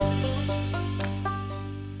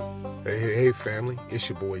Hey family, it's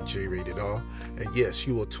your boy J Rated R, and yes,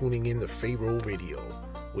 you are tuning in to Pharaoh Radio,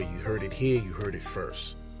 where you heard it here, you heard it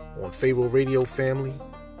first. On Pharaoh Radio, family,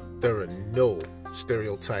 there are no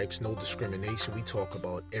stereotypes, no discrimination. We talk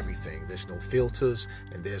about everything. There's no filters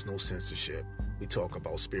and there's no censorship. We talk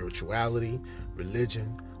about spirituality,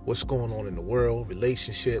 religion, what's going on in the world,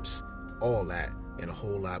 relationships, all that, and a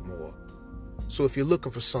whole lot more. So if you're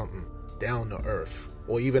looking for something down to earth,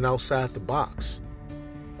 or even outside the box,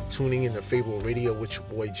 tuning in to Pharaoh Radio with your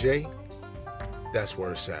boy Jay, that's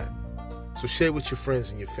where it's at. So share with your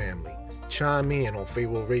friends and your family. Chime in on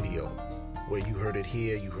Pharaoh Radio, where you heard it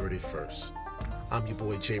here, you heard it first. I'm your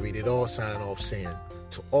boy J Rated R, signing off saying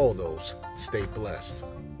to all those, stay blessed,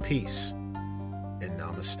 peace, and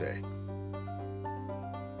namaste.